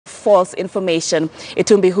false information.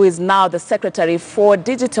 Itumbi, who is now the Secretary for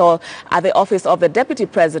Digital at the Office of the Deputy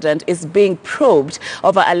President, is being probed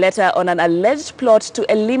over a letter on an alleged plot to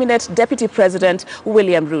eliminate Deputy President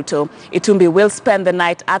William Ruto. Itumbi will spend the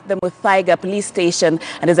night at the Muthaiga police station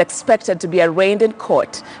and is expected to be arraigned in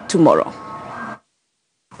court tomorrow.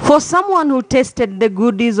 For someone who tasted the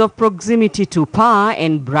goodies of proximity to power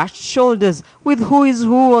and brushed shoulders with who is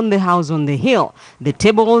who on the house on the hill, the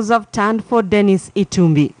tables have turned for Dennis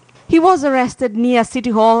Itumbi. He was arrested near City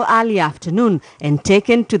Hall early afternoon and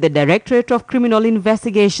taken to the Directorate of Criminal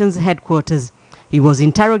Investigations headquarters. He was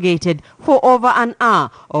interrogated for over an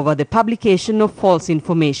hour over the publication of false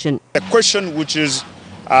information. The question which is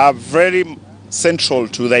very central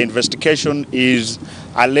to the investigation is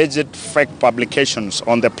alleged fake publications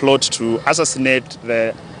on the plot to assassinate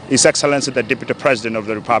His Excellency the Deputy President of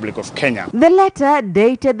the Republic of Kenya. The letter,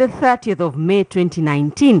 dated the 30th of May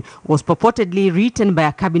 2019, was purportedly written by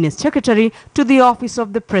a cabinet secretary to the office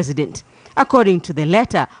of the president. According to the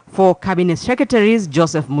letter, 4 cabinet secretaries,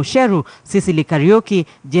 Joseph Musheru, Cecily Kariuki,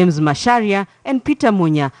 James Macharia and Peter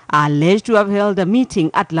Munya, are alleged to have held a meeting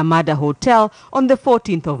at Lamada Hotel on the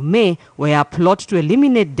 14th of May, where a plot to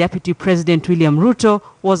eliminate Deputy President William Ruto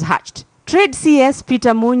was hatched. Trade CS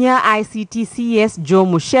Peter Munya, ICT CS Joe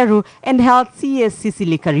Musheru and Health CS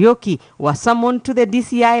Cecily Kariuki were summoned to the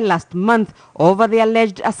DCI last month over the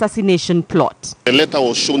alleged assassination plot. The letter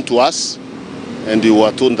was shown to us, and we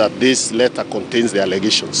were told that this letter contains the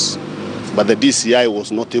allegations, but the DCI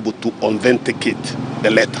was not able to authenticate the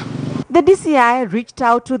letter. The DCI reached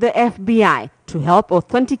out to the FBI to help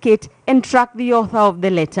authenticate and track the author of the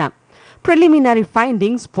letter. Preliminary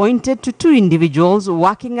findings pointed to 2 individuals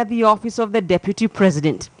working at the office of the Deputy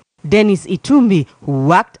President. Dennis Itumbi, who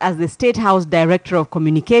worked as the State House Director of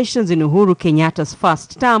Communications in Uhuru Kenyatta's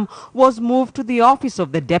first term, was moved to the office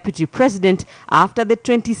of the Deputy President after the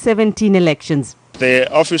 2017 elections. The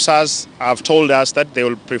officers have told us that they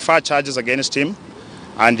will prefer charges against him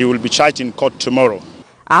and he will be charged in court tomorrow.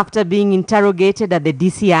 After being interrogated at the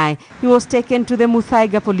DCI, he was taken to the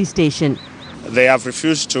Muthaiga police station. They have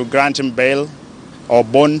refused to grant him bail or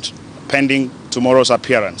bond pending tomorrow's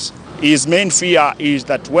appearance. His main fear is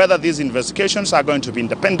that whether these investigations are going to be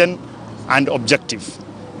independent and objective,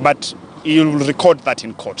 but he will record that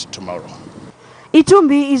in court tomorrow.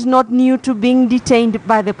 Itumbi is not new to being detained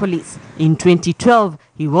by the police. In 2012,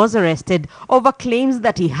 he was arrested over claims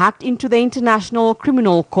that he hacked into the International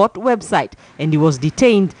Criminal Court website, and he was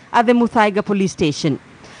detained at the Muthaiga police station.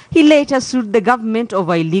 He later sued the government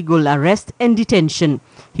over illegal arrest and detention.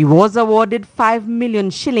 He was awarded 5 million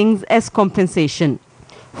shillings as compensation.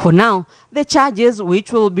 For now, the charges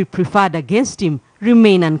which will be preferred against him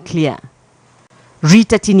remain unclear.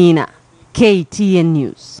 Rita Tinina, KTN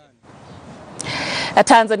News. A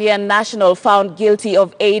Tanzanian national found guilty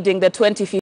of aiding the 2015